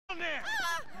there.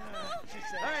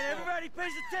 All right, everybody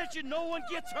pays attention. No one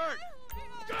gets hurt.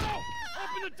 Go!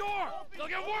 Open the door. They'll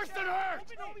get worse than hurt.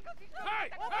 Hey!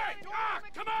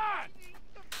 Come on!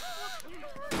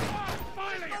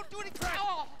 Finally! Don't do any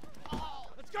crap.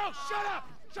 Let's go! Shut up!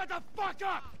 Shut the fuck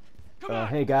up! Come on!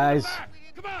 Hey guys,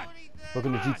 Come on!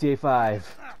 welcome to GTA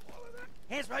 5.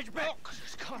 Hands behind your back.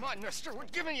 Come on, mister. We're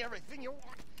giving you everything you want.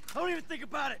 Don't even think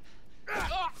about it.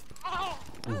 I'll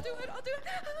do it. Oh,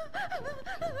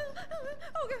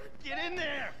 God. Get in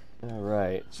there. All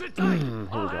right. Sit tight. Here we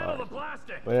I'll handle go. the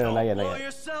plastic. Wait, no, Don't not yet, blow not yet.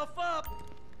 yourself up.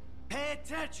 Pay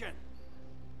attention.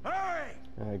 Hurry.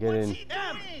 All right, get in.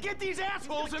 Em, get these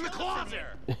assholes in the closet.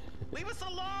 Leave us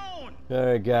alone. All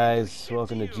right, guys,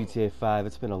 welcome to GTA 5.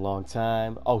 It's been a long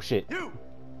time. Oh shit. You.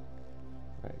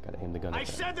 All right, gotta aim the gun. I at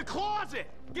that. said the closet.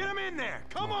 Get him in there.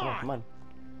 Come on. Come on.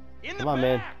 In the Come on,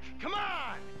 back. man. Come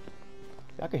on.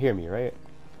 Y'all can hear me, right?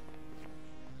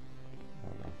 I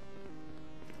don't know.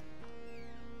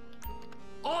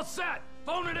 All set.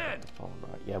 Phone it in. Oh,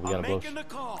 right. Yeah, we gotta blow. Making the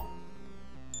call.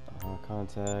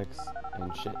 Contacts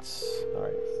and shits. All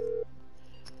right.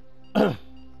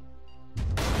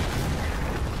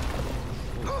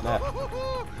 Snap.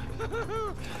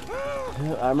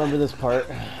 I remember this part.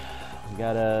 We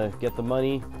gotta get the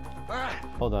money. All right.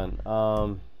 Hold on.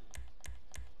 How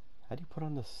do you put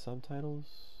on the subtitles?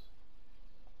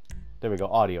 There we go.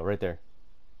 Audio right there.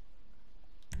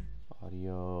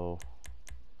 Audio.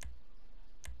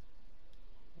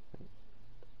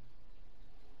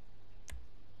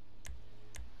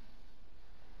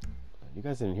 You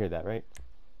guys didn't hear that, right?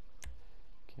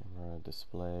 Camera,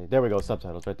 display. There we go.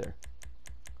 Subtitles right there.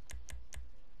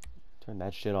 Turn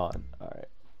that shit on. All right.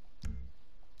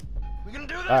 We gonna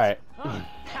do this? All right.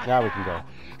 Now we can go.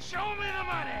 Show me the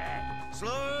money.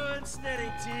 Slow and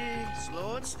steady, T.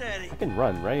 Slow and steady. I can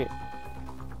run, right?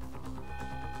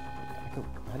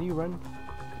 How do you run?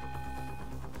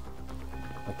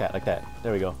 Like that, like that.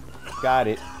 There we go. Got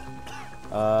it.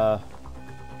 The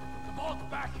vault's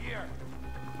back here.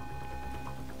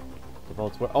 The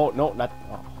vault's where? Oh no, not.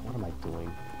 Oh, what am I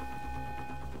doing?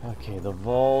 Okay, the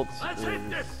vault Let's is hit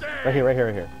this thing. right here, right here,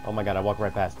 right here. Oh my god, I walked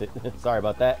right past it. Sorry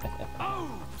about that. Oh,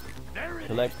 there it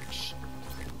Collect. is.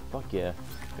 Fuck yeah.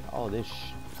 Look at all this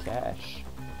cash.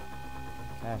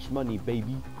 Cash money,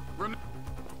 baby.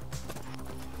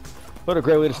 What a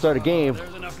great way to start a game.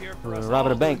 There's enough here for us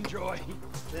Robbing a all to bank. enjoy.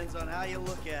 Depends on how you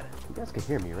look at it. You guys can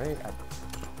hear me, right?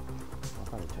 I'll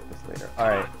probably check this later.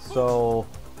 Alright, so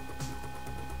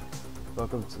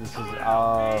welcome to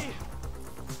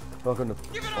welcome to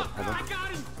Give it up! I got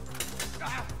him!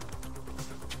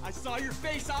 I saw your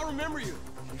face. I'll remember you.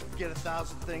 You forget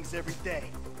 1,000 things every day.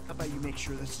 How about you make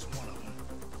sure this is one of them?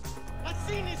 I've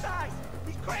seen his eyes.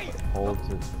 He's crazy. hold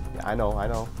to. Yeah, I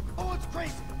know. Oh, it's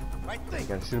crazy. Right thing. You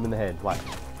gotta shoot him in the head. Watch.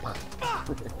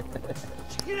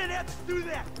 You didn't have to do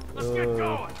that. Let's get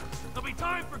going. There'll be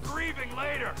time for grieving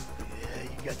later. Yeah, you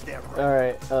got that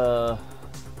right. Alright,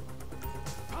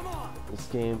 Come on. this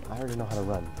game, I already know how to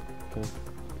run. Okay.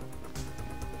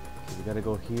 So we gotta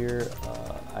go here.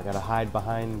 I gotta hide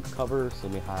behind cover, so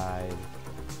let me hide.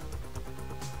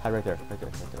 Hide right there. Right there.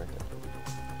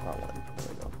 Wrong one. There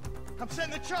we go. I'm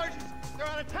setting the charges. They're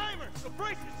on a timer, so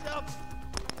brace yourself.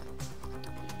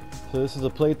 So this is a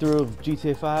playthrough of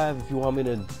GTA 5. If you want me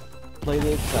to play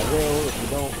this, I will. If you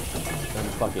don't, then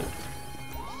fuck it.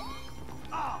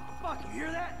 Oh, fuck, you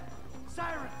hear that?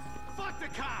 Sirens. Fuck the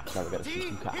cops. Now we gotta shoot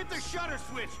some cops. Hit the shutter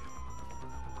switch.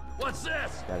 What's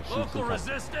this? Gotta shoot Local some cops.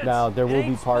 resistance? Now there will It be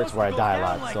ain't parts where I supposed to die a go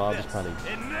lot, down so I'll like just this.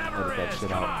 probably It never edit that is. shit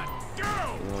Come out. on, go!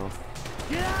 You know,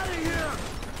 Get out of here!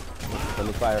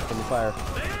 friendly fire.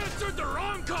 They answered the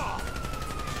wrong call.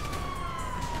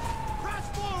 Press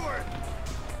forward.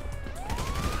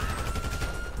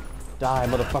 Die,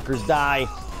 motherfuckers, die!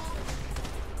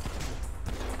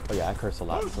 Oh yeah, I curse a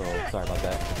lot, so sorry about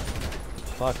that.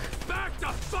 Fuck. Back the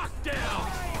fuck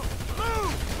down!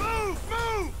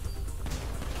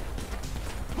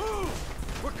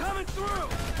 Move! We're coming through!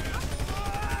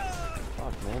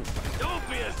 Fuck, man. Don't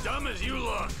be as dumb as you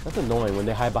look! That's annoying when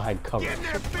they hide behind cover. Get in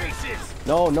their faces!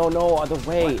 No, other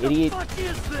way, What idiot. the fuck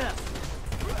is this?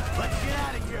 Let's get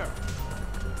out of here!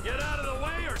 Get out of the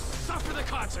way or suffer the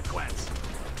consequence!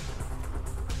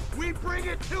 We bring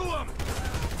it to them!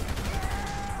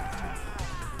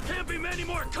 Can't be many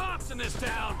more cops in this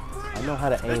town! I know how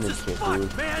to aim and This is shit, fucked,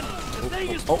 dude. man! The thing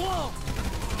is oh. blown!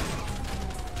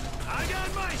 I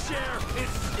got my share!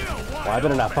 It's still wide Well, I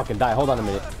better not open. fucking die. Hold on a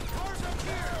minute.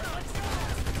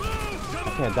 Move, I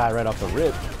can't die right off the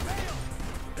rip.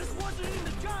 This wasn't in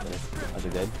the job description! Are they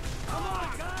dead? Come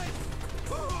on, guys!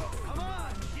 Come on!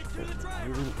 Get to the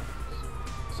driver!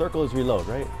 Circle is reload,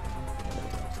 right?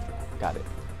 Got it.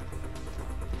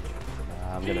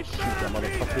 I'm gonna shoot them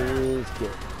motherfuckers.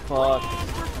 Get fucked.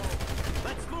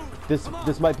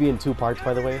 This might be in 2 parts,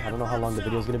 by the way. I don't know how long the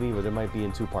video is gonna be, but it might be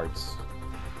in 2 parts.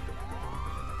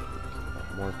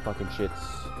 More fucking shits.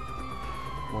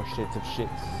 More shits of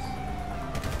shits.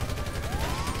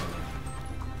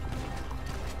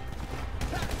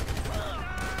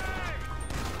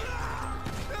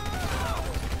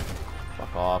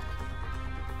 Fuck off.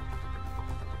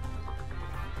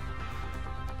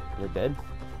 You're dead?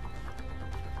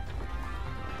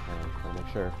 I'll make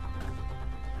sure.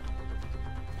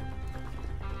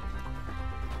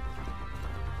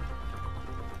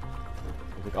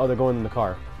 Oh, they're going in the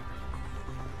car.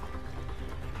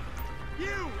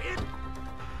 You it.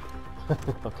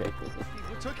 Okay.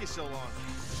 What took you so long?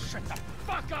 Shut the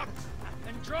fuck up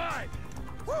and drive!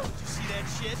 Woo! Did you see that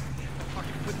shit?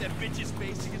 Fucking put that bitch's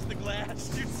face against the glass.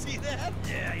 Did you see that?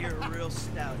 Yeah, you're a real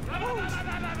stout.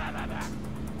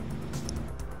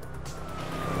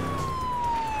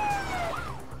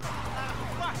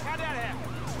 Fuck, how'd that happen?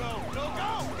 Go, go,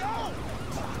 go, go!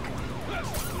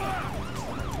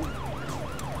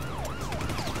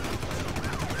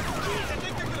 Jeez, I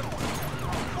think they're gonna.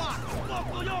 Fuck! Look,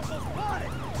 we almost caught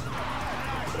it.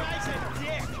 Guy's a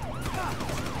dick.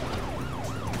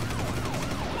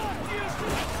 Fuck you!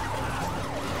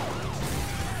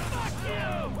 Fuck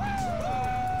you!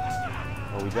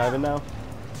 Are we driving now?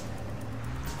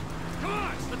 Come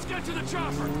on, let's get to the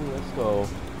chopper. Ooh, let's go.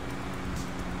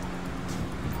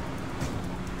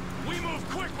 We move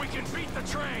quick, we can beat the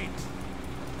train.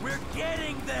 We're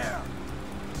getting there.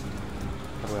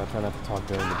 By the way, I'll try not to talk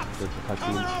during the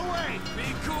Coming cutscenes. our way!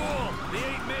 Be cool. They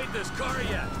ain't made this car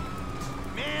yet.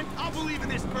 Man, I'll believe in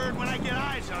this bird when I get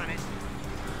eyes on it.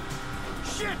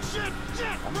 Shit, shit,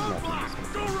 shit!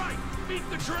 Roadblock! Go right. Beat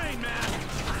the train, man.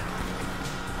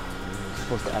 It's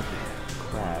supposed to actually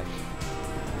crash.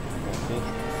 Okay.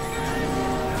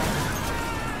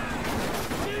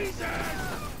 Jesus!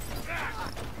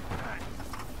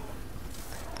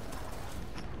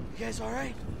 You guys all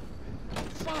right?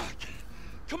 Fuck!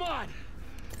 Come on!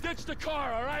 Ditch the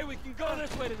car, all right? We can go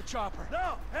this way to the chopper.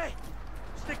 No, hey!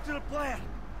 Stick to the plan.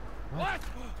 What?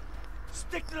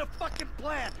 Stick to the fucking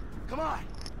plan. Come on.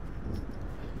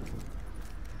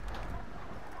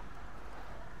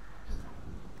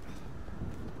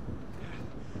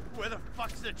 Where the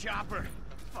fuck's the chopper?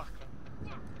 Fuck. I'm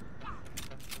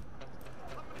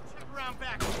gonna check around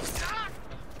back.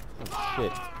 Ah! Oh,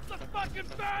 shit. The fucking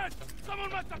bed!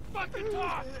 Someone must have fucking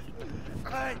talked!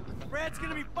 Alright, Brad's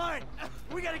gonna be fine.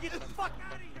 We gotta get the fuck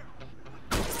out of here.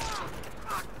 Ah,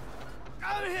 fuck.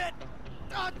 I'm hit.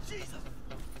 Oh, Jesus.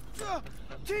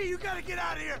 T, you gotta get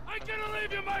out of here. I'm gonna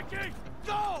leave you, Mikey!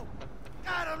 Go.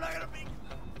 God, I'm not gonna be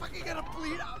fucking gonna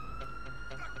bleed out.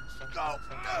 Go.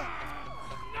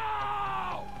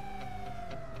 No!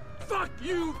 Fuck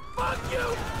you! Fuck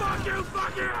you! Fuck you!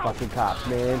 Fuck you! Fucking cops,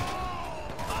 man.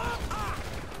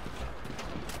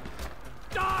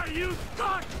 Die, you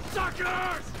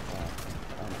cocksuckers!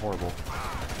 I'm horrible.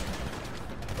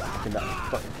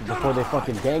 Before they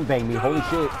fucking gangbang me, holy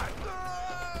shit. Oh,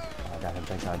 I got him,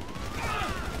 thank God.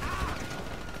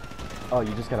 Oh,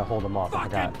 you just gotta hold them off, I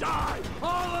Fucking forgot. die!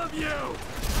 All of you!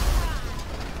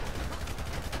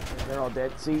 They're all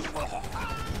dead, see?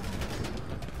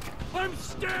 I'm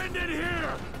standing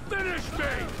here! Finish me!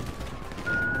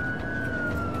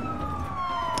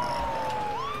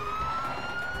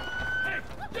 Hey,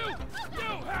 you!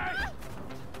 Hey!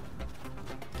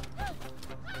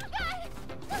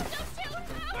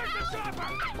 Where's the chopper?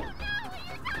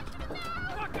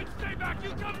 Fucking stay back! You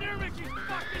come near me! She's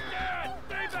fucking dead!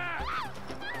 Stay back!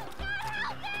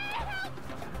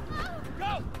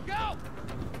 Go! Go!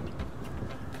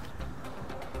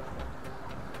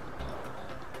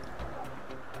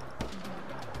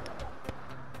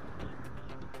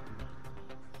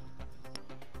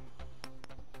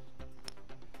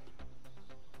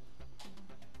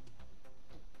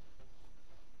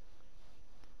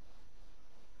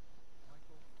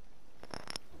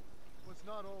 Was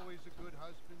not always a good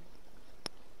husband,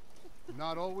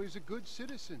 not always a good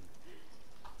citizen.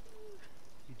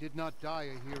 He did not die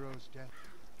a hero's death,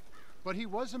 but he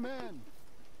was a man.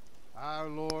 Our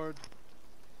Lord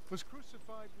was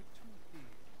crucified with 2 thieves,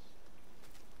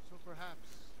 so perhaps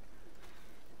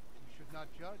we should not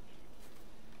judge.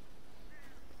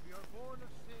 We are born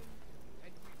of sin,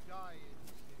 and we die in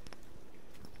sin.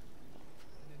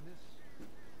 And in this,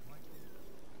 Michael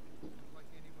is like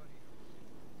anybody else.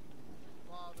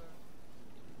 Father,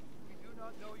 we do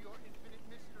not know your infinite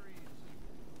mysteries,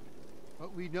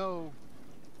 but we know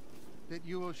that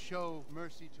you will show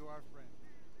mercy to our friend.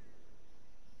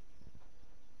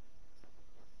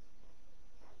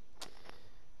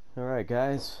 Alright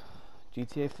guys,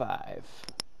 GTA 5.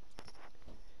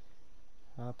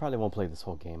 I probably won't play this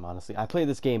whole game, honestly. I played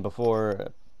this game before,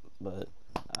 but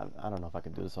I don't know if I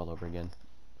can do this all over again.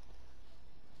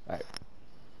 Alright.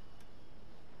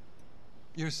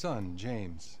 Your son,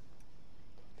 James.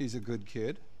 He's a good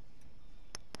kid.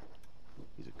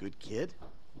 He's a good kid?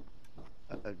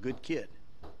 A good kid?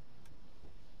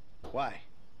 Why?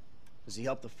 Does he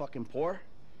help the fucking poor?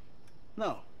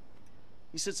 No.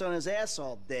 He sits on his ass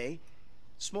all day,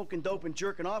 smoking dope and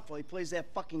jerking off while he plays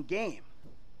that fucking game.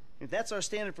 If that's our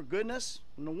standard for goodness,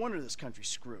 no wonder this country's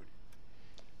screwed.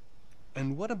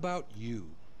 And what about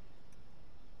you?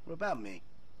 What about me?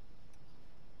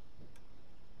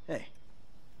 Hey.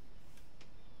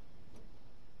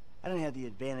 I don't have the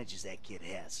advantages that kid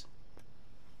has.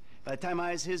 By the time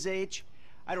I was his age,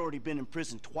 I'd already been in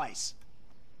prison twice.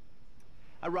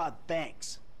 I robbed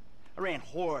banks. I ran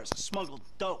whores, smuggled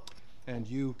dope. And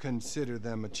you consider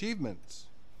them achievements?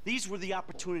 These were the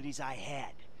opportunities I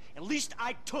had. At least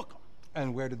I took them.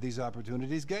 And where did these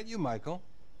opportunities get you, Michael?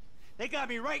 They got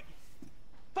me right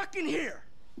fucking here.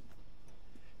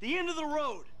 The end of the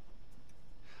road.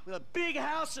 With a big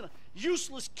house and a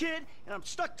useless kid, and I'm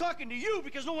stuck talking to you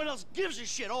because no one else gives a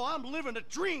shit. Oh, I'm living a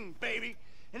dream, baby.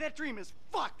 And that dream is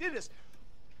fucked. It is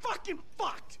fucking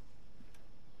fucked.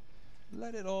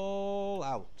 Let it all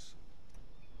out.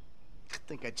 I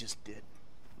think I just did.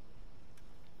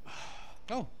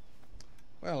 Oh.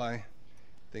 Well, I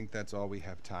think that's all we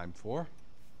have time for.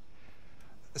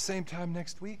 The same time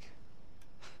next week?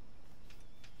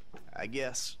 I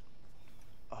guess.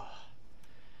 Oh.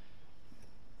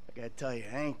 I gotta tell you,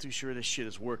 I ain't too sure this shit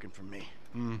is working for me.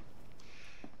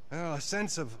 Well, a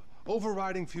sense of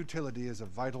overriding futility is a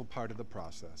vital part of the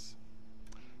process.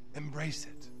 Embrace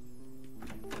it.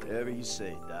 Whatever you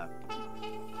say, Doc.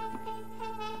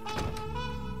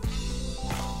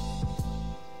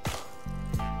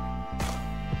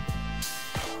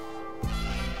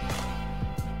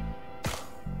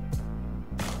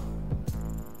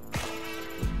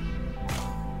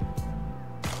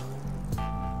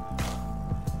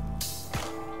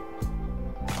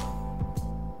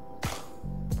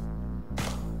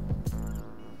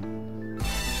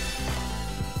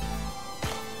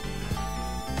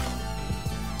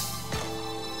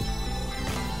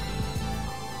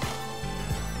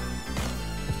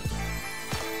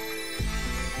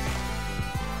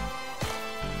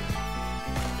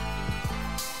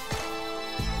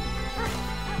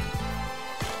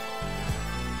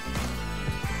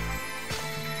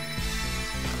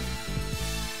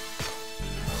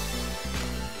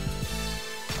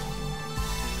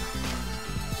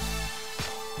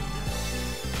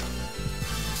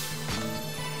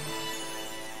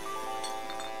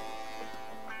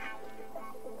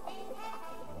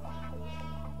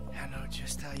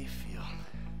 Just how you feel.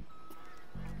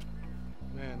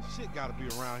 Man, shit gotta be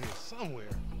around here somewhere.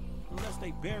 Unless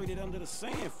they buried it under the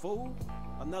sand, fool.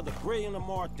 Another brilliant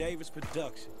Lamar Davis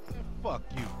production. Man, fuck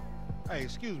you. Hey,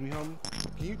 excuse me, homie.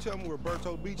 Can you tell me where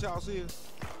Berto Beach House is?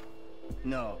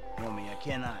 No, homie, I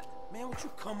cannot. Man, would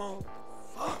you come on?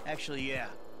 Fuck. Actually, yeah.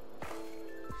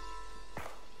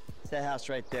 It's that house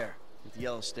right there, with the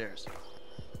yellow stairs.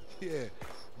 Yeah.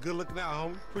 Good looking out,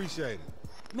 homie. Appreciate it.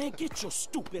 Man, get your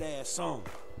stupid ass on.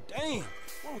 Damn.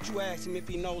 Why don't you ask him if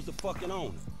he knows the fucking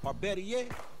owner? Or better yet,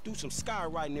 do some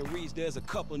skywriting that reads there's a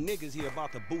couple niggas here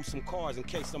about to boost some cars in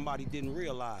case somebody didn't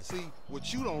realize. See,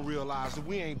 what you don't realize is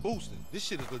we ain't boosting. This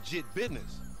shit is legit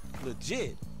business.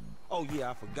 Legit? Oh yeah,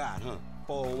 I forgot, huh?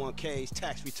 401ks,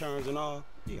 tax returns and all?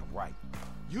 Yeah, right.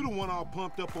 You the one all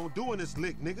pumped up on doing this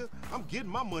lick, nigga. I'm getting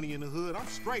my money in the hood. I'm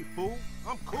straight, fool.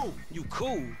 I'm cool. You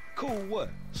cool? Cool what?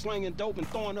 Slinging dope and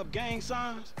throwing up gang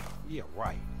signs? Yeah,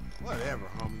 right. Whatever,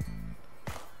 homie.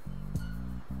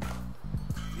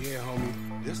 Yeah,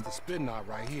 homie. This the spin knot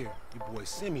right here. Your boy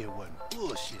Simeon wasn't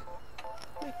bullshit.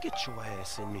 Man, get your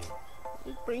ass in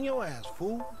there. Bring your ass,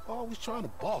 fool. Always trying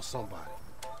to boss somebody.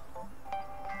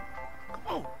 Come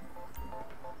on.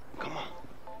 Come on.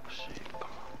 Shit, come on.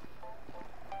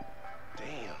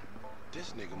 Damn.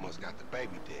 This nigga must got the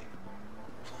baby dick.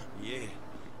 Yeah.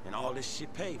 And all this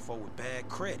shit paid for with bad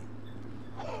credit.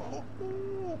 Oh,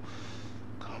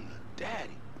 come to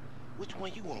daddy. Which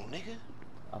one you want, nigga?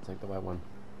 I'll take the white one.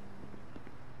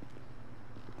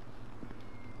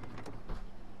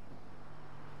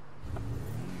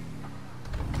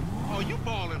 Oh, you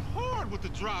balling hard with the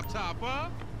drop top, huh?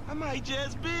 I might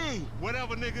just be.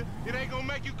 Whatever, nigga. It ain't gonna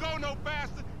make you go no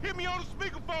faster. Hit me on the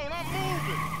speakerphone. I'm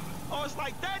moving. Oh, it's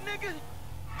like that, nigga?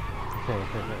 Okay.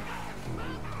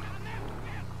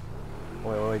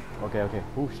 Wait. Okay.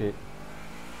 Oh, shit.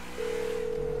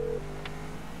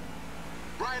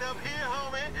 Right up here,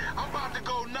 homie. I'm about to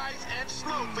go nice and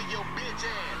slow for your bitch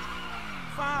ass.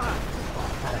 Fine.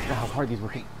 God, I forgot how hard these were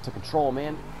to control,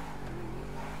 man.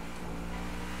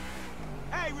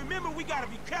 Hey, remember we gotta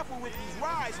be careful with these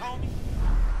rides, homie.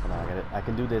 Come on, I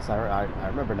can do this. I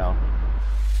remember now.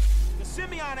 The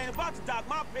Simeon ain't about to dock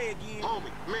my pay again.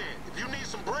 Homie, man, if you need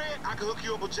some bread, I can hook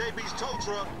you up with JB's tow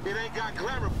truck. It ain't got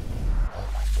glamour,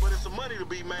 but it's some money to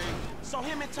be made. So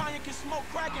him and Tanya can smoke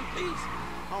crack in peace?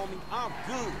 Homie, I'm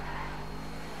good.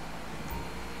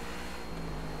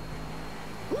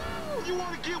 Woo! You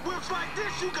wanna get whips like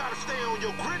this, you gotta stay on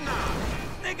your gridiron.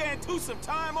 Nigga ain't do some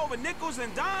time over nickels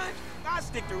and dimes? I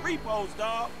stick to repos,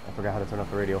 dog. I forgot how to turn off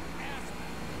the radio.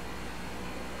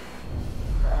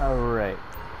 Alright.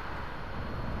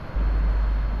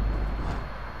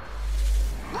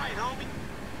 Right, homie.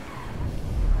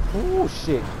 Oh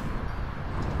shit.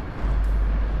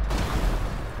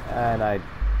 And I...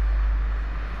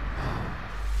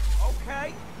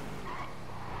 Okay.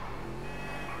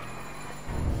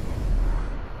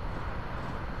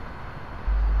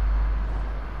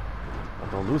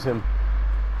 Don't lose him.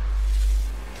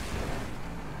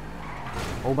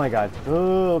 Oh my god.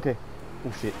 Oh, okay.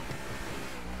 Oh shit.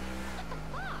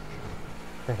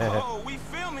 Oh, we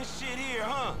filming shit here,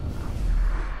 huh?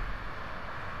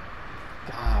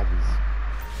 God,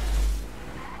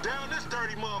 these... Down this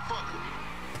dirty motherfucker.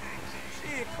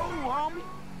 Shit, cool, homie.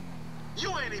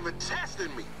 You ain't even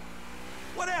testing me.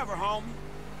 Whatever, homie.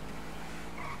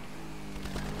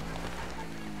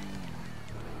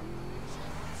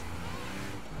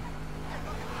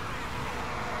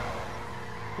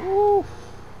 Ooh.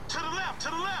 To the left, to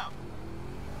the left.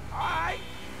 All right.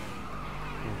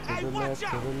 To Hey, the watch left, to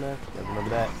out. the left. Yeah, remember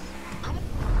that. Come on,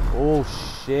 Oh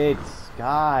shit.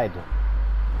 God.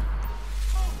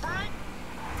 Frank.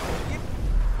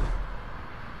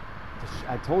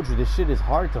 I told you this shit is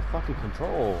hard to fucking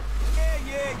control.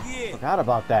 Yeah. Forgot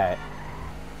about that.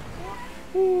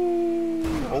 Ooh.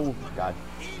 Oh god.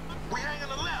 We hang on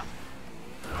the left.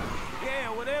 Yeah,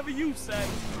 whatever you say.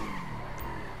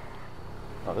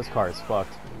 Oh, this car is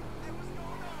fucked.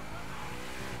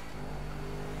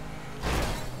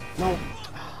 No.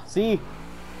 See?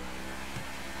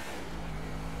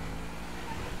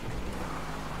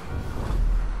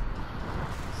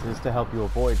 This is to help you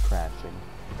avoid crashing.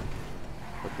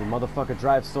 But the motherfucker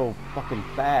drives so fucking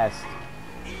fast.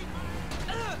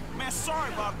 Man,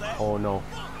 sorry about that. Oh no.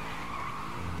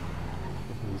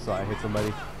 You saw I hit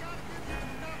somebody.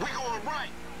 We going right.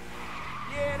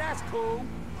 Yeah, that's cool.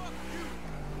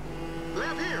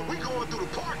 Left here. We going through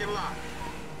the parking lot.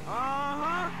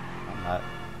 Uh-huh. I'm not.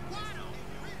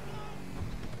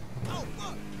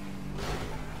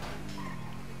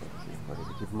 Let's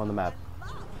see, keep him on the map.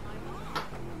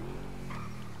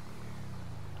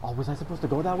 Oh, was I supposed to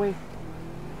go that way?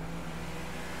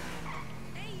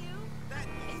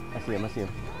 I see him, I see him.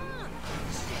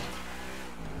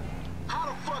 How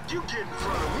the fuck you get in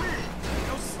front of me?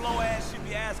 Your slow ass should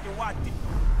be asking why did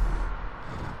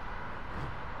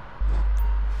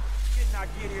not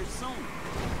get here soon.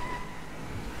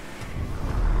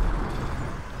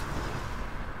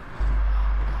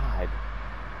 God.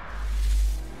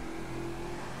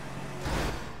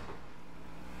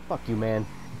 Fuck you, man.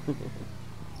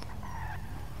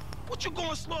 What you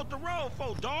going slow up the road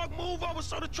for, dog? Move over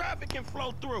so the traffic can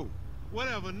flow through.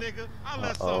 Whatever, nigga. I'll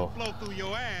let Uh-oh. something flow through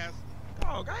your ass.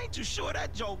 Dog, I ain't too sure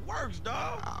that joke works,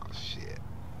 dog. Oh, shit.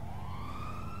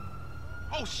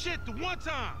 Oh, shit, the one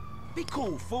time. Be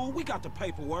cool, fool. We got the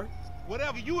paperwork.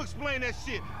 Whatever, you explain that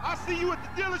shit. I'll see you at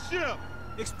the dealership.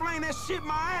 Explain that shit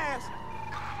my ass.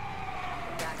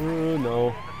 Oh,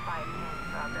 no.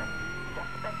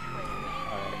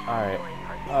 Alright.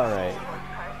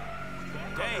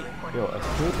 Dang. Yo,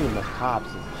 escaping the cops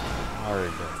is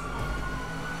hard.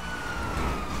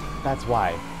 That's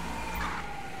why.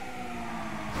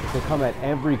 They come at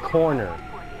every corner.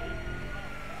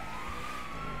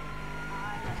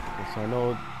 So I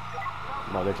know...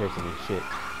 No, they're chasing me. Shit.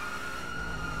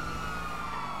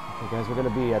 Okay, guys, we're gonna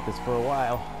be at this for a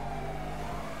while.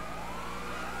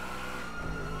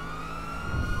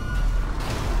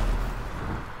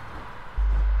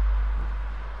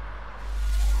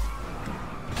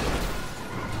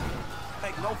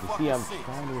 Make no You fucking see, I'm sense.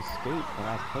 trying to escape, and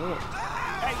I can't.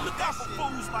 Hey, look out for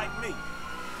fools like me.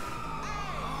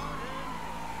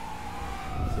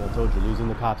 See, I told you, losing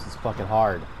the cops is fucking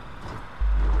hard.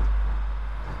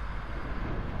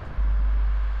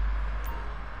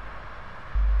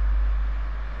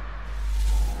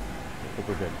 I think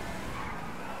we're good.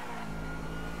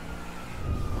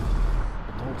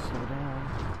 But don't slow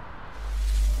down.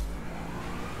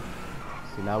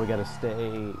 See, now we gotta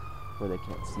stay where they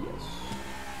can't see us.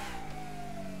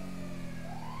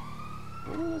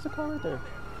 Ooh, there's a car right there.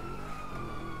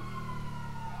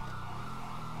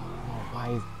 Oh, why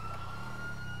is...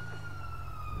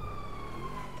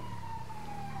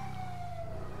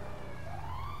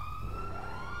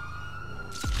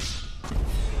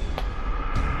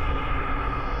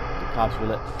 The cops will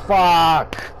let...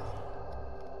 Fuck!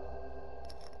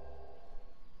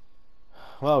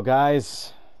 Well,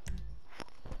 guys...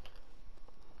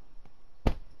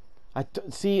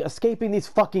 see, escaping these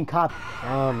fucking cops.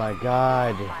 Oh my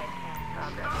god.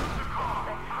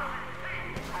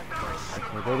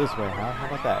 Okay, go this way, huh? How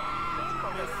about that?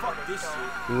 Man, fuck this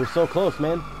shit. We were so close,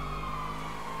 man.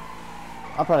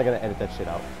 I'm probably gonna edit that shit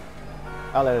out.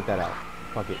 I'll edit that out.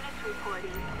 Fuck it.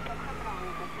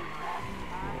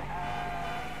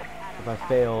 If I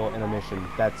fail in a mission,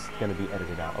 that's gonna be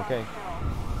edited out, okay?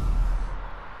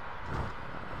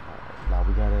 Alright, now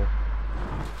we gotta...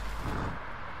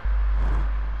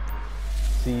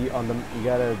 see on the, you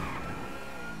gotta,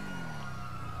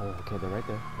 oh, okay, they're right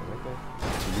there,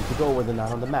 you need to go where they're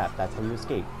not on the map, that's how you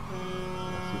escape.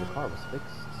 See, the car was fixed.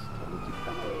 Can we keep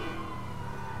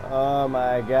going? Oh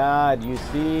my god, you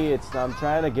see, it's, I'm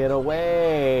trying to get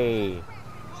away.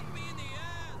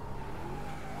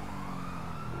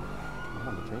 I'm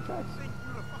on the train tracks.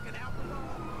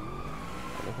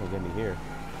 They can't get me here.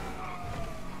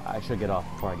 I should get off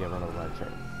before I get run over by a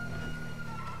train.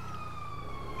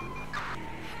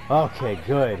 Okay,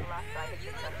 good.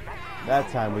 That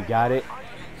time we got it.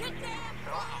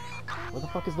 Where the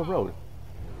fuck is the road?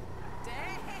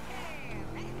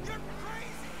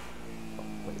 Oh,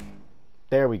 wait.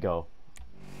 There we go.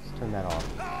 Let's turn that off.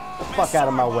 Get the fuck out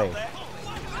of my way.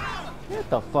 Get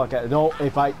the fuck out. No,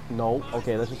 if I... No.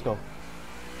 Okay, let's just go.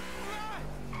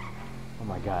 Oh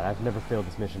my god, I've never failed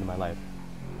this mission in my life.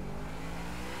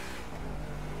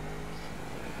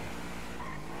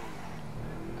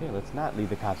 Okay, let's not leave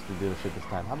the cops to do the shit this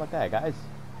time. How about that, guys?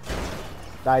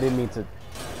 I didn't mean to...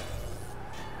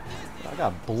 I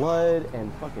got blood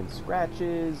and fucking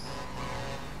scratches.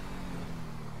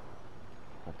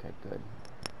 Okay, good.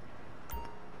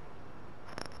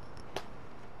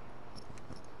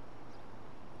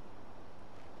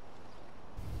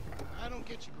 I don't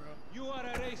get you, bro. You are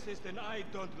a racist and I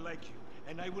don't like you.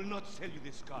 And I will not sell you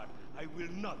this car. I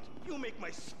will not. You make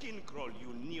my skin crawl,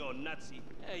 you neo-Nazi.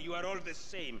 Hey, you are all the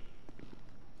same.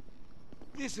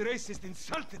 This racist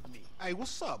insulted me. Hey,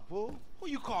 what's up, fool? Who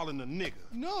you calling a nigga?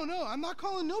 No, I'm not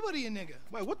calling nobody a nigga.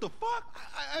 Wait, what the fuck?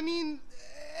 I mean,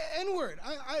 N-word.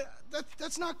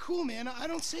 That's not cool, man. I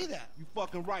don't say that. You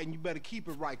fucking right, and you better keep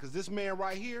it right, because this man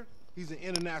right here, he's an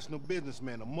international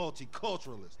businessman, a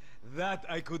multiculturalist. That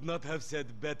I could not have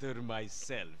said better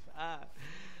myself.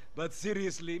 But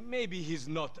seriously, maybe he's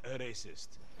not a racist.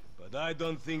 But I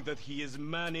don't think that he is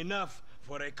man enough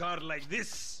for a car like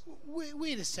this.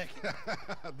 Wait a second.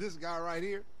 This guy right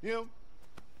here, him,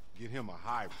 get him a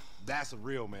hybrid. That's a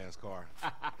real man's car.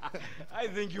 I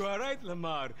think you are right,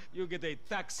 Lamar. You get a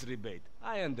tax rebate.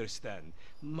 I understand.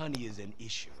 Money is an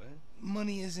issue, eh?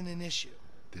 Money isn't an issue.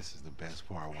 This is the best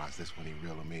part. Watch this when he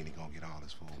reel him in. He gonna get all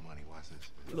his full money. Watch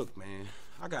this. Look, man,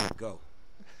 I gotta go.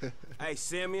 Hey,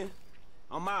 Simeon,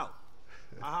 I'm out.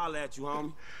 I'll holler at you,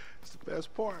 homie. It's the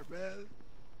best part, man.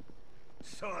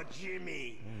 So,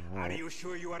 Jimmy, are you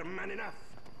sure you are man enough?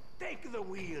 Take the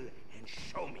wheel and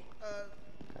show me.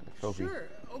 Sure,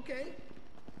 okay.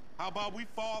 How about we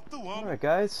fall through, huh? Alright,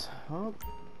 guys. Well,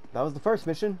 that was the first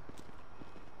mission.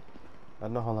 I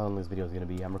don't know how long this video is gonna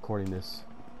be. I'm recording this.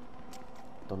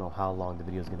 Don't know how long the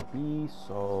video is gonna be,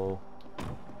 so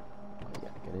yeah,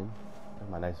 get in. There's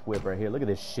my nice whip right here. Look at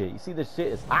this shit. You see this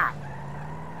shit? It's hot.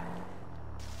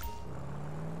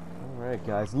 Alright,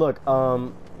 guys. Look,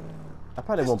 I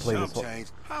probably won't play this whole.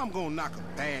 How I'm gonna knock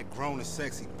a bad, grown and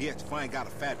sexy bitch if I ain't got a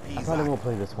fat piece? I probably won't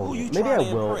play this whole. Who you Maybe I trying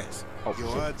to will. impress? Oh Your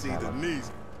shit! auntie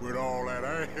Denise, with all that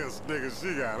ass, nigga,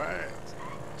 she got ass.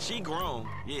 She grown,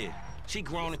 yeah. She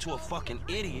grown into a fucking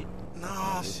idiot.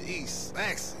 No, she's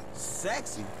sexy.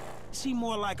 Sexy? She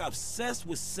more like obsessed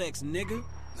with sex, nigga.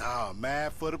 Nah,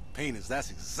 mad for the penis.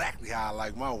 That's exactly how I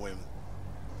like my women.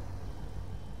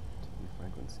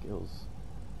 Franklin skills.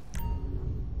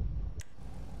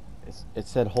 It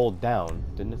said hold down,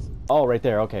 didn't it? Oh, right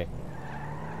there. Okay.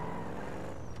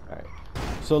 All right.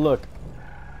 So look,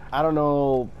 I don't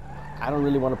know. I don't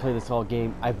really want to play this whole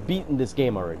game. I've beaten this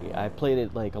game already. I played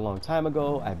it like a long time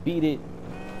ago. I beat it.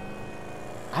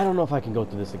 I don't know if I can go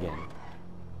through this again.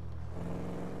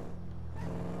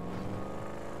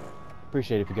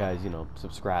 Appreciate it if you guys, you know,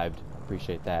 subscribed.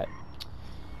 Appreciate that.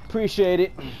 Appreciate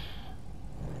it.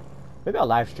 Maybe I'll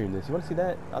live stream this. You want to see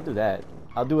that? I'll do that.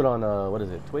 I'll do it on, what is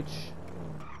it, Twitch?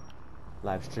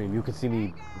 Live stream. You can see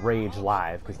me rage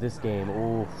live, because this game,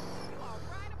 oof.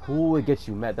 Who would get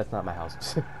you mad? That's not my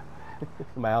house.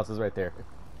 My house is right there.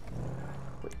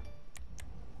 Wait.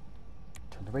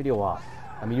 Turn the radio off.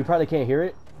 I mean, you probably can't hear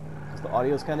it because the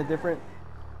audio is kind of different.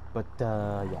 But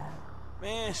yeah.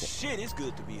 Man, shit, it's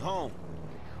good to be home.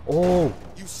 Oh,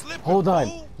 You slipping, hold on,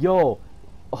 fool. yo.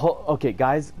 Okay,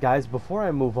 guys, before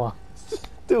I move on,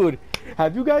 dude,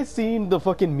 have you guys seen the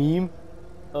fucking meme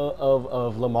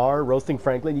of Lamar roasting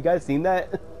Franklin? You guys seen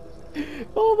that?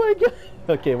 Oh my god.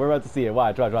 Okay, we're about to see it.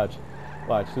 Watch. Watch.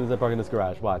 As soon as I park in this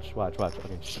garage. Watch.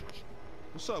 Okay. Shh.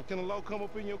 What's up? Can a low come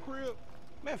up in your crib?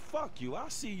 Man, fuck you. I'll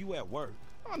see you at work.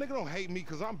 Oh, nigga, don't hate me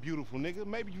because I'm beautiful, nigga.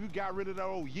 Maybe you got rid of that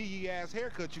old yee-yee ass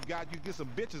haircut you got, you get some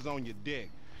bitches on your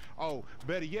dick. Oh,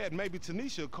 better yet, maybe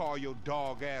Tanisha will call your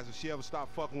dog ass if she ever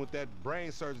stop fucking with that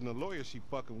brain surgeon, the lawyer she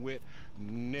fucking with.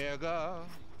 Nigga.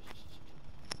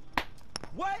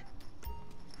 What?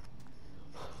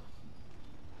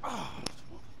 Oh,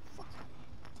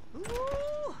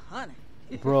 Ooh, honey.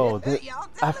 Bro, Y'all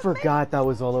I telling forgot that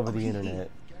was all over the internet.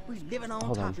 We living on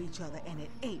Hold top on. of each other and it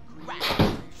ain't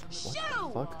right.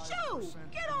 Shoo! fuck? Shoo!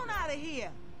 Get on out of here.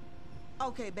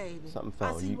 Okay, baby. Something I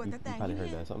fell. see You what the thing probably heard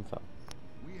is. that. Something fell.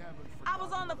 I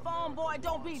was on the phone, boy.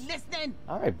 Don't be listening.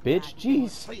 All right, bitch.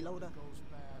 Jeez. Freeloader.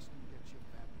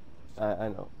 I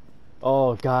know.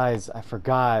 Oh, guys, I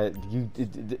forgot.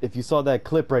 If you saw that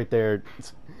clip right there,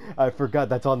 I forgot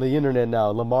that's on the internet now.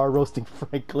 Lamar roasting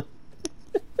Franklin.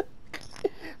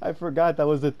 I forgot that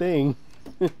was a thing.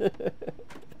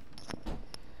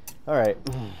 All right.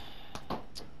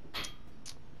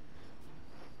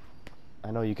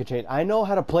 I know you could change. I know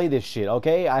how to play this shit.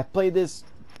 Okay, I've played this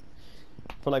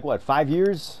for like what, 5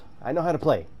 years? I know how to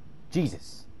play.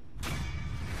 Jesus.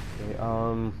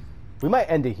 Okay, we might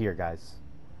end it here, guys.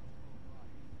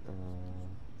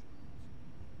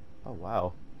 Oh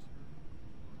wow.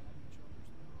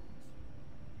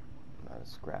 Not a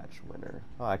scratch winner.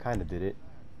 Oh, I kind of did it.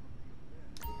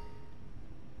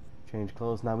 Change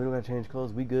clothes. Nah, we don't gotta change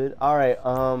clothes. We good. All right,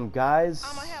 guys.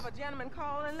 I'm gonna have a gentleman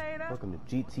calling later. Welcome to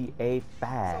GTA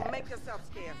 5. So make yourself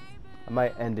scarce. I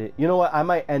might end it. You know what? I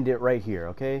might end it right here,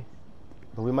 okay?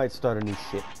 But we might start a new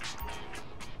shit.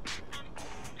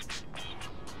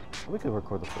 We could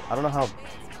record the full. I don't know how.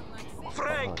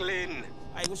 Franklin!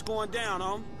 Hey, what's going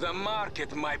down, The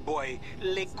market, my boy.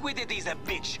 Liquidity's a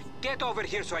bitch. Get over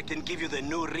here so I can give you the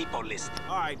new repo list.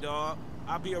 All right, dog.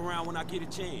 I'll be around when I get a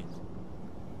chance.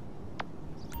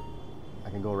 I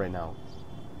can go right now.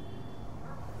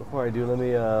 Before I do, let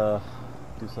me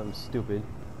do something stupid.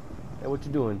 Hey, what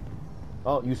you doing?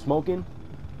 Oh, you smoking?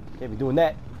 Can't be doing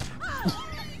that.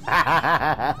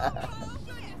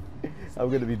 I'm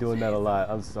gonna be doing that a lot.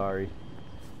 I'm sorry.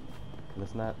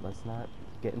 Let's not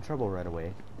get in trouble right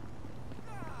away.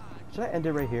 Should I end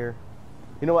it right here?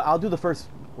 You know what? I'll do the first.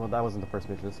 Well, that wasn't the first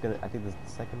mission. I think this is the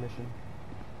second mission.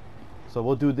 So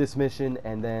we'll do this mission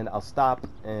and then I'll stop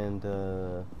and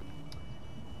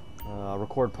I'll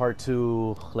record part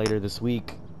 2 later this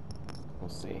week. We'll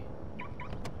see.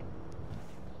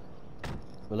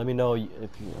 But let me know if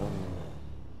you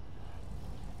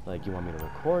like you want me to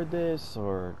record this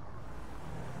or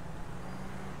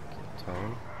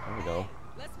tone. There we go.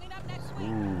 Let's meet up next week.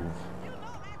 Move.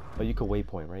 Oh, you can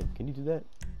waypoint, right? Can you do that?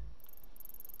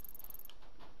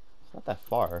 It's not that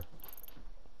far.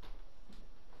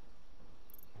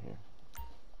 Here.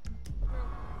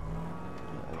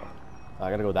 I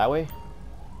gotta go that way?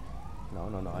 No.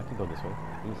 I can go this way.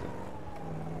 Easy.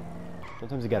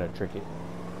 Sometimes you gotta trick it.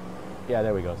 Yeah,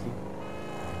 there we go. See?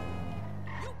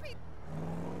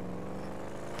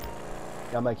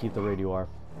 I might keep the radio off.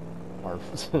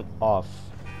 Off.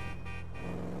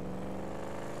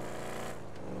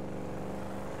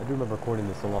 I do remember recording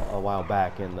this a while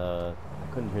back, and I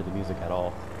couldn't hear the music at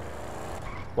all.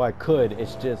 Well, I could.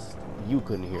 It's just you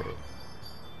couldn't hear it.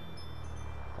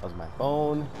 That was my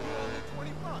phone.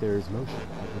 There's motion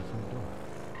at the front door.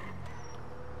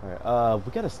 Alright,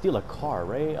 we gotta steal a car,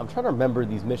 right? I'm trying to remember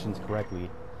these missions correctly.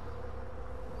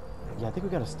 Yeah, I think we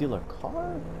gotta steal a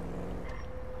car?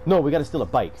 No, we gotta steal a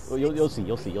bike. You'll see.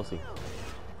 Let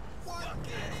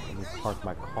me park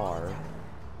my car.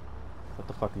 What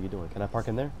the fuck are you doing? Can I park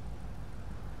in there?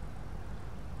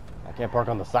 I can't park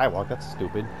on the sidewalk. That's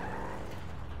stupid.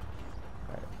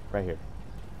 Alright, right here.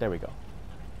 There we go.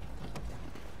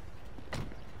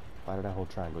 Why did I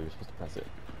hold triangle? You're supposed to press it.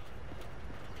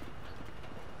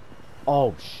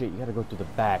 Oh shit, you gotta go through the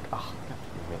back. Oh, god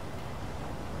damn it.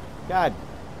 God,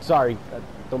 sorry. I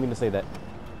don't mean to say that.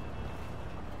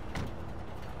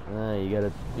 You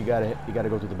gotta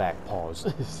go through the back. Pause.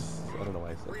 I don't know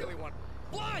why I said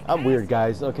that. I'm weird,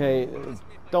 guys. Okay,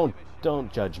 don't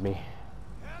judge me.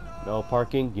 No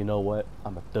parking. You know what?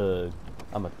 I'm a thug.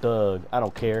 I'm a thug. I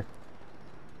don't care.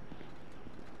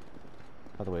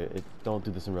 By the way, don't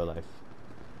do this in real life.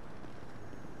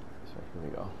 So, here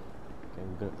we go. Okay,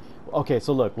 I'm good. Okay,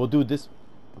 so look, we'll do this.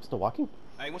 I'm still walking?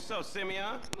 Hey, what's up,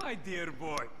 Simeon? My dear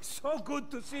boy, so good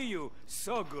to see you.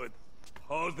 So good.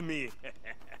 Hold me.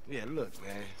 Yeah, look,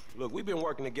 man. Look, we've been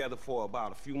working together for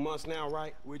about a few months now,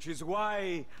 right? Which is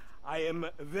why I am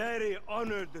very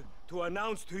honored to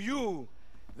announce to you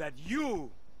that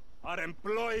you are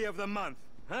Employee of the Month,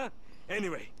 huh?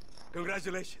 Anyway,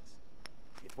 congratulations.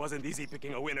 It wasn't easy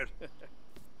picking a winner.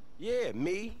 Yeah,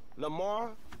 me,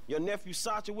 Lamar, your nephew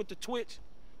Sacha with the Twitch.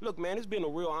 Look, man, it's been a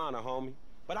real honor, homie.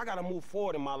 But I gotta move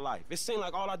forward in my life. It seems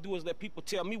like all I do is let people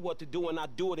tell me what to do and I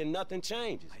do it and nothing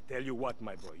changes. I tell you what,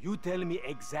 my boy. You tell me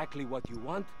exactly what you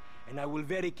want, and I will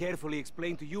very carefully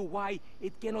explain to you why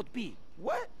it cannot be.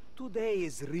 What? Today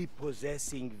is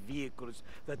repossessing vehicles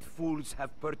that fools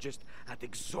have purchased at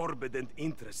exorbitant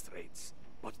interest rates.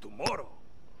 But tomorrow,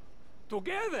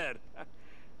 together,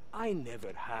 I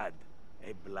never had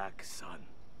a black son.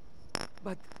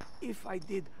 But if I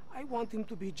did, I want him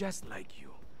to be just like you.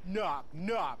 Knock,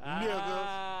 knock,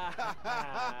 nigga.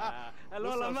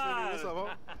 Hello, Lamar. What's up, homie?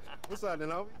 What's up, then,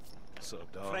 homie? What's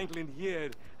up, dog? Franklin here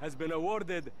has been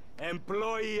awarded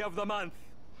Employee of the Month.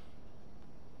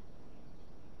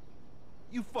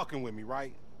 You fucking with me,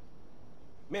 right?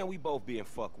 Man, we both being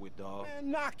fucked with, dog.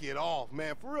 Man, knock it off,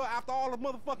 man. For real, after all the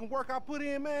motherfucking work I put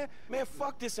in, man. Man,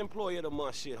 fuck this Employee of the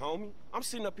Month shit, homie. I'm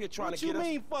sitting up here trying to get us... What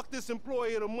you mean, fuck this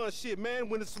Employee of the Month shit, man?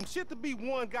 When there's some shit to be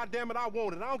won, goddammit, I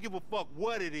want it. I don't give a fuck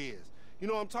what it is. You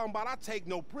know what I'm talking about? I take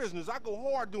no prisoners. I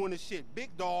go hard doing this shit.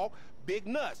 Big dog, big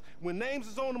nuts. When names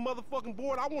is on the motherfucking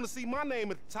board, I want to see my name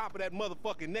at the top of that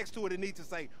motherfucking next to it. It needs to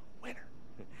say, winner.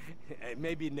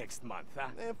 Maybe next month, huh?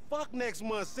 Man, fuck next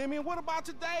month, Simeon. What about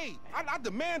today? I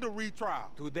demand a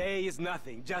retrial. Today is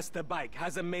nothing. Just a bike.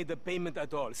 Hasn't made a payment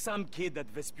at all. Some kid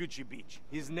at Vespucci Beach.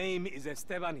 His name is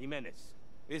Esteban Jimenez.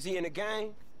 Is he in the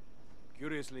gang?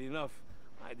 Curiously enough,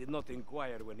 I did not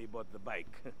inquire when he bought the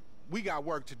bike. We got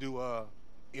work to do,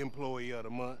 Employee of the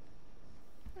Month.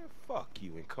 Man, fuck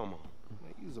you and come on.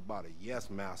 Man, you's about a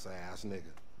yes-mouse ass nigga.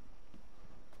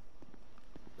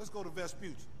 Let's go to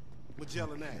Vespucci.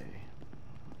 Magellan Ave.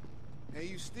 And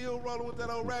you still rolling with that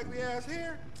old raggedy ass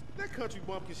hair? That country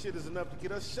bumpkin shit is enough to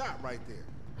get us shot right there.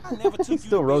 I never took He's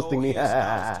still roasting me.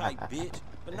 type bitch,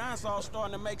 but now it's all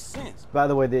starting to make sense. By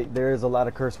the way, there is a lot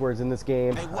of curse words in this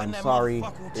game. Hey, I'm sorry.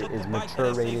 It is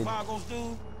mature rated.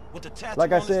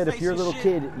 Like I said, if you're a little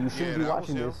kid, you shouldn't be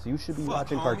watching this. You should be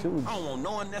watching cartoons. I don't want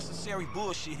no unnecessary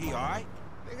bullshit here, all right?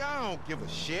 Nigga, I don't give a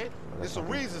shit. It's a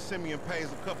reason Simeon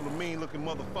pays a couple of mean-looking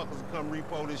motherfuckers to come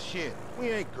repo this shit. We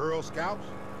ain't Girl Scouts.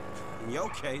 In your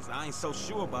case, I ain't so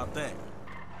sure about that.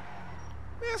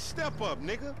 Man, step up,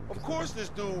 nigga. Of course this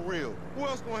dude real. Who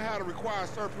else gonna have to require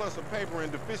surplus of paper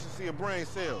and deficiency of brain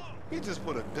cells? He just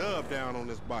put a dub down on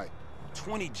this bike.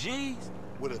 20 G's?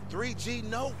 With a 3G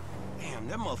note? Damn,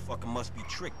 that motherfucker must be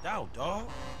tricked out, dog.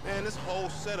 Man, this whole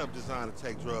setup designed to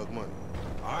take drug money.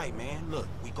 All right, man, look,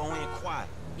 we go in quiet.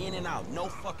 In and out, no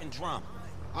fucking drama.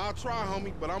 I'll try,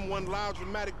 homie, but I'm one loud,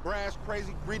 dramatic, brash,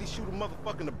 crazy, greedy, shoot a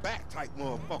motherfucker in the back type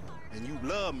motherfucker. And you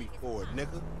love me for it,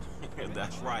 nigga.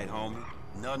 That's right, homie.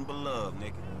 Nothing but love,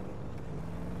 nigga.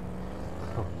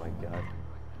 Oh my god.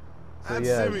 So, That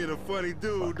yeah. Simeon a funny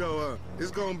dude, though.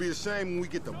 It's gonna be a shame when we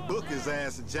get to book his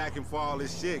ass and jack him for all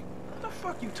this shit. What the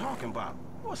fuck you talking about?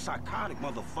 You a psychotic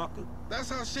motherfucker. That's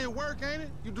how shit work, ain't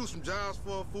it? You do some jobs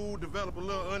for a fool, develop a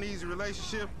little uneasy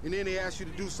relationship, and then they ask you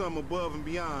to do something above and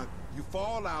beyond. You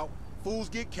fall out, fools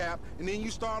get capped, and then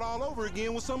you start all over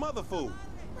again with some other fool.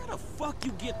 Where the fuck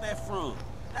you get that from?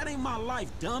 That ain't my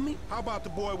life, dummy. How about the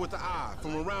boy with the eye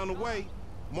from around the way?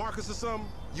 Marcus or something?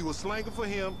 You was slanging for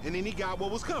him, and then he got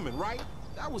what was coming, right?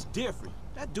 That was different.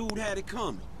 That dude had it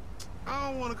coming. I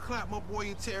don't want to clap my boy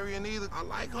Interior either. I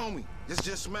like homie. It's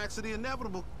just smacks of the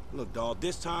inevitable. Look, dawg,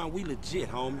 this time we legit,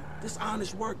 homie. This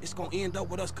honest work is gonna end up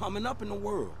with us coming up in the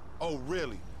world. Oh,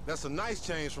 really? That's a nice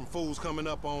change from fools coming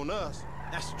up on us.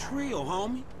 That's trill,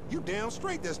 homie. You damn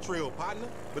straight that's trill, partner.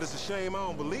 But it's a shame I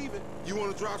don't believe it. You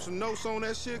want to drop some notes on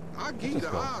that shit? I'll give you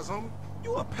the odds, homie.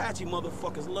 You Apache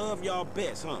motherfuckers love y'all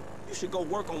bets, huh? You should go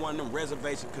work on one of them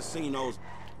reservation casinos.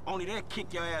 Only they'll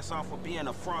kick your ass off for being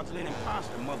a fraudulent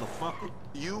imposter, motherfucker.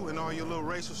 You and all your little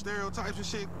racial stereotypes and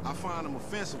shit, I find them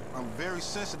offensive. I'm very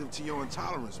sensitive to your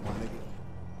intolerance, my nigga.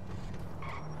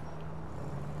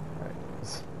 Alright.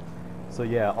 So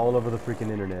yeah, all over the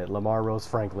freaking internet, Lamar Rose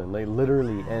Franklin, like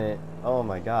literally, and oh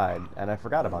my god, and I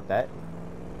forgot about that.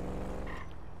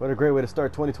 What a great way to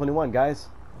start 2021, guys.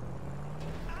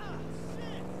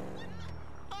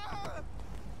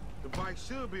 The bike bike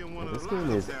should be in one Well, of this the game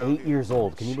is lines down 8 here. years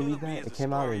old. Can you believe Should've that? been It the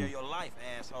came out story in... of your life,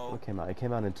 asshole. What came out? It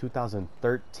came out in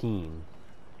 2013.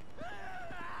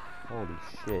 Holy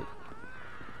shit.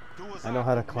 I know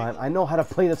how to climb. I know how to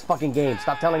play this fucking game.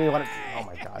 Stop telling me what it... Oh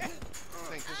my god. I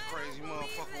think this crazy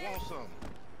motherfucker wants something.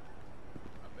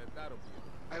 I bet that'll be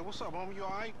it. Hey, what's up, homie? You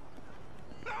alright?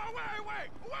 No,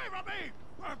 wait from me!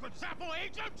 For example,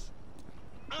 agents?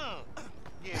 Yeah,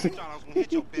 you thought I was gonna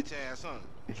hit your bitch ass, huh?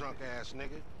 Drunk ass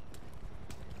nigga.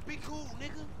 Be cool,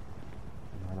 nigga.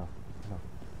 I know.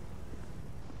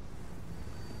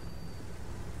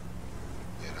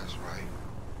 Yeah, that's right.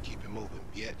 Keep it moving,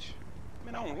 bitch.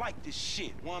 Man, I don't like this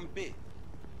shit one bit.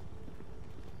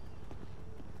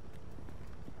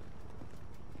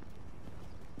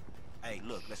 Hey,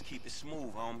 look, let's keep it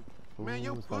smooth, homie. Man,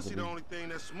 your Ooh, it's about to pussy be- the only thing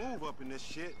that's smooth up in this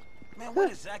shit. Man, what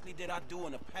exactly did I do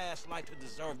in a past life to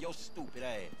deserve your stupid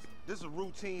ass? This is a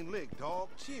routine lick, dog.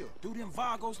 Chill. Do them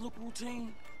Vagos look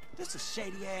routine? This a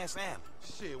shady-ass alley.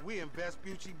 Shit, we in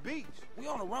Vespucci Beach. We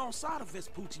on the wrong side of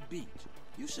Vespucci Beach.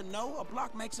 You should know a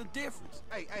block makes a difference.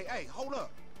 Hey, hold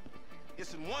up.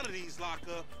 It's in one of these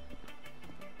lockups.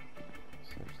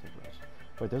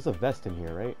 Wait, there's a vest in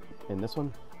here, right? In this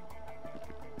one?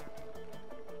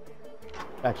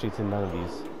 Actually, it's in none of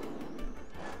these.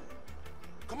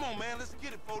 Come on, man, let's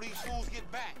get it before these fools get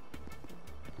back.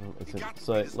 No, it's It in, got to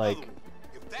so be it, this like, other one.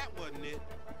 If that wasn't it,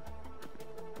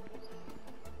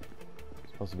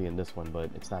 it's supposed to be in this one, but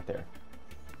it's not there.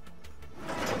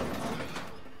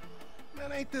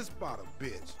 man, ain't this about a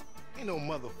bitch? Ain't no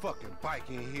motherfucking bike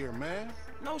in here, man.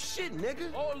 No shit,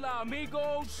 nigga. Hola,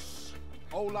 amigos.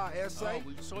 Hola, S.A. Oh,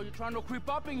 we saw you trying to creep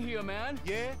up in here, man.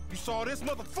 Yeah? You saw this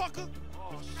motherfucker?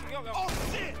 Oh, shit. Oh,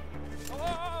 shit! Come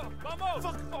on.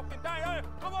 Fucking down.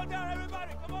 Come on down,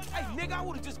 everybody. Come on Hey, down. nigga, I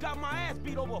would've just got my ass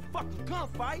beat over a fucking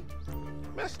gunfight.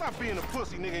 Man, stop being a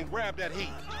pussy, nigga, and grab that heat.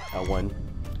 That one.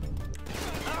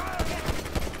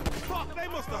 Fuck, they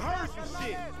must have heard some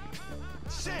shit.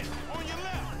 Shit, on your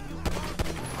left.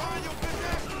 Find your bitch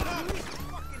ass.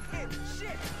 Fucking hit,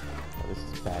 shit. Oh, this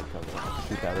is bad cover.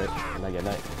 Shoot that, right? Not yet,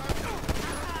 night.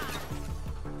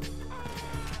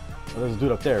 Oh, there's a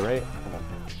dude up there, right? Hold on.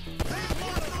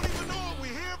 Don't even know what we're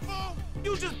here for.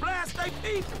 You just blast they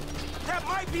people. That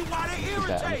might be why they Shoot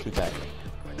that, I'm gonna irritate. shoot that.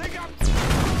 They got.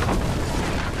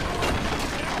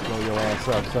 Blow your ass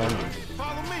up, son.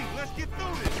 Follow me. Let's get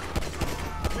through this.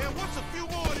 Man, what's a few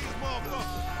more of these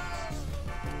motherfuckers?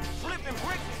 Flipping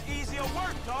bricks is easier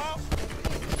work, dog.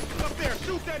 Up there,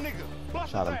 shoot that nigga.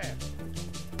 Bust Shot his him.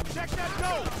 ass. Check that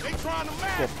door. They trying to Get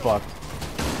mash. fucked.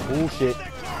 Oh shit.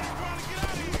 That car is trying to get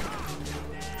out of here.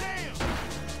 Damn.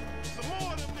 Some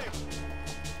more of them niggas.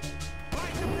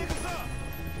 Light them niggas up.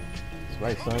 That's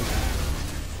right, son.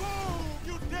 Boom,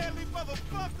 you deadly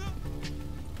motherfucker.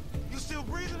 You still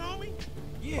breathing, homie?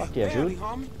 Yeah, Fuck yeah, barely, dude.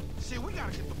 homie. Shit, we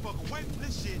gotta get the fuck away from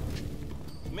this shit.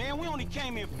 Man, we only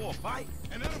came here for a fight.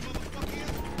 And that motherfucker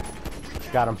is...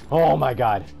 Got him. Oh my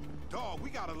god. Dog, we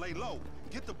gotta lay low.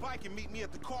 Get the bike and meet me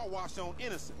at the car wash on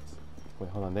Innocence. Wait,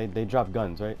 hold on. They dropped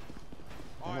guns, right?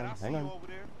 All right, I'll see hang you on. over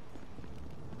there.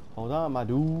 Hold on, my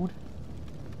dude.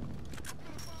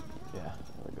 Yeah, there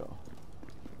we go.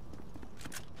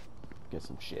 Get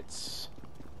some shits.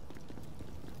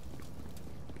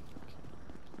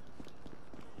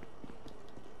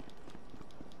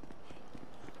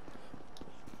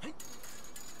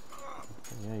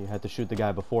 Yeah, you had to shoot the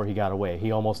guy before he got away.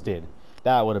 He almost did.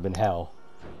 That would have been hell.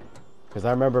 Because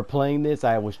I remember playing this,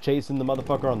 I was chasing the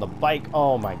motherfucker on the bike.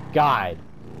 Oh my god.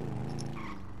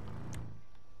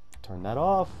 Turn that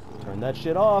off. Turn that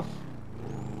shit off.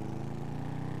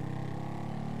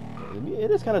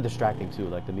 It is kind of distracting too,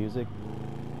 like the music.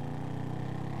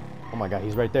 Oh my god,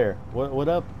 he's right there. What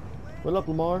up? What up,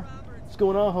 Lamar? What's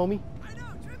going on, homie? I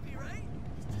know, trippy,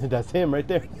 right? That's him right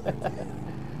there.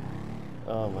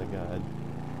 Oh my god.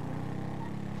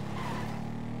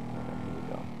 Here we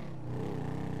go.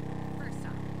 First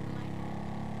off,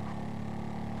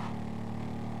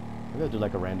 I'm gonna do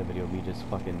like a random video of me just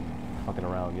fucking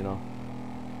around, you know?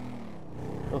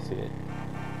 You'll see it.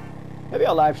 Maybe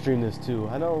I'll live stream this too.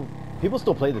 I know people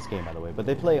still play this game, by the way, but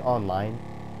they play online.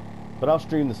 But I'll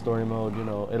stream the story mode, you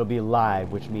know, it'll be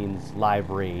live, which means live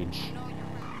rage.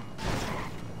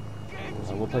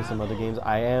 We'll play some other games.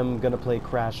 I am gonna play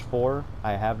Crash 4.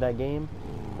 I have that game.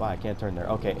 Wow, I can't turn there.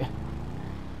 Okay.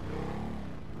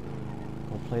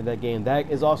 We'll play that game. That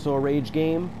is also a rage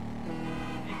game.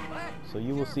 So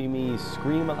you will see me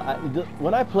scream.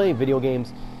 When I play video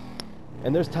games,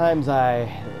 and there's times I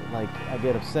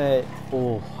get upset.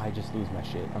 Oh, I just lose my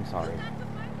shit. I'm sorry.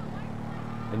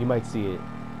 And you might see it.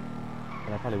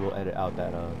 And I probably will edit out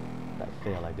that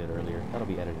fail I did earlier. That'll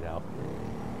be edited out.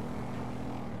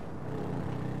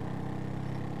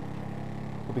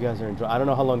 Hope you guys are enjoying. I don't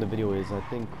know how long the video is. I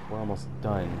think we're almost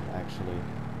done, actually.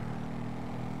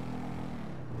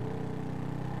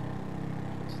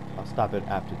 I'll stop it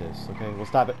after this, okay? We'll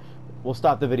stop it. We'll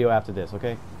stop the video after this,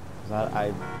 okay? Because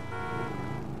I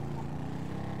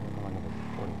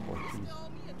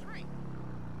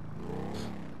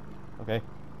okay.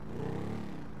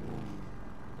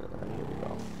 Here we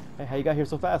go. Hey, how you got here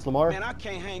so fast, Lamar? Man, I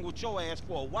can't hang with your ass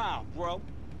for a while, bro.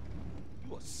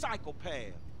 You a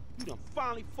psychopath. You done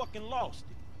finally fucking lost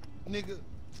it. Nigga,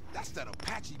 that's that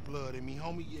Apache blood in me,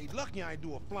 homie. You ain't lucky I ain't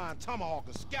do a flying tomahawk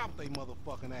and scalp they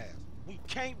motherfucking ass. We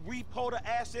can't repo the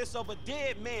assets of a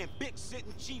dead man, big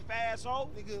sitting chief asshole.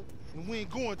 Nigga, and we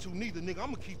ain't going to neither, nigga.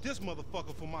 I'm gonna keep this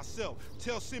motherfucker for myself.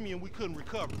 Tell Simeon we couldn't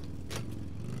recover.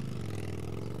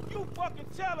 You fucking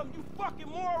tell him, you fucking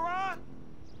moron!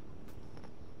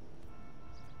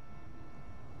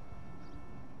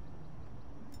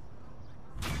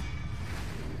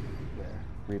 There.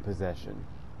 Repossession.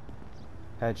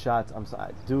 Headshots. I'm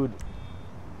sorry. Dude.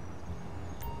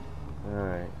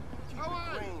 Alright.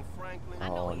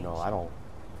 Oh no, I don't.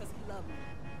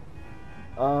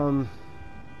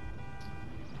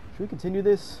 Should we continue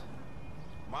this?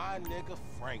 My nigga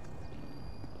Franklin.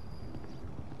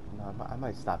 No, I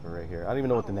might stop it right here. I don't even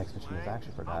know what the next mission is. I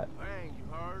actually forgot.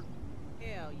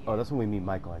 Oh, that's when we meet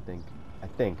Michael, I think. I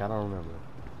don't remember.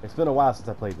 It's been a while since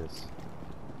I played this.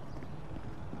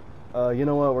 You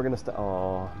know what? We're gonna stop.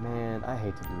 Oh, man. I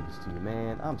hate to do this to you,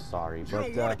 man. I'm sorry, but,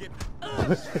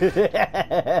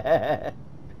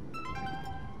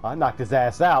 I knocked his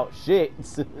ass out. Shit.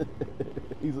 he's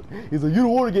like, you don't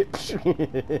want to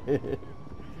get...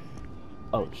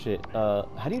 Oh, shit.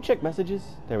 How do you check messages?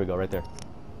 There we go, right there.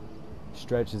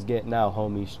 Stretch is getting out,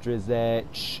 homie.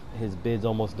 Strizach. His bid's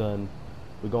almost done.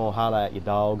 We're gonna holla at you,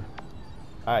 dog.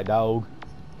 Alright, dog.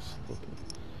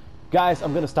 Guys,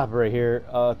 I'm gonna stop it right here.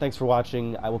 Thanks for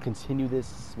watching. I will continue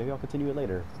this. Maybe I'll continue it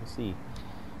later. We'll see.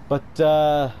 But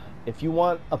if you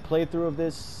want a playthrough of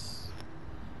this,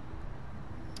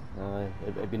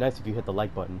 it'd be nice if you hit the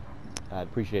like button. I'd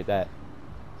appreciate that.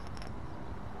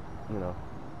 You know,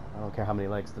 I don't care how many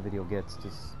likes the video gets.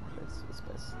 Just it's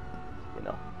best, you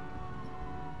know.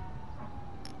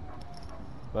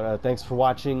 But thanks for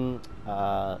watching.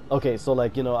 Okay, so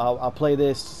like, you know, I'll play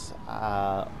this.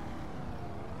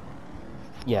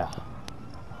 Yeah.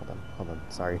 Hold on.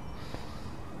 Sorry.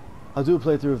 I'll do a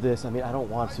playthrough of this. I mean, I don't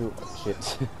want to. Oh,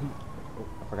 shit.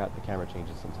 I forgot the camera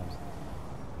changes sometimes.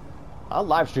 I'll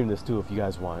live stream this too if you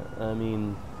guys want. I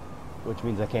mean, which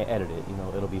means I can't edit it. You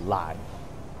know, it'll be live.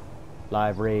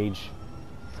 Live rage.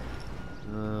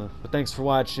 But thanks for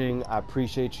watching. I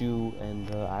appreciate you, and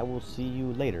I will see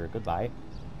you later. Goodbye.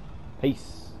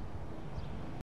 Peace.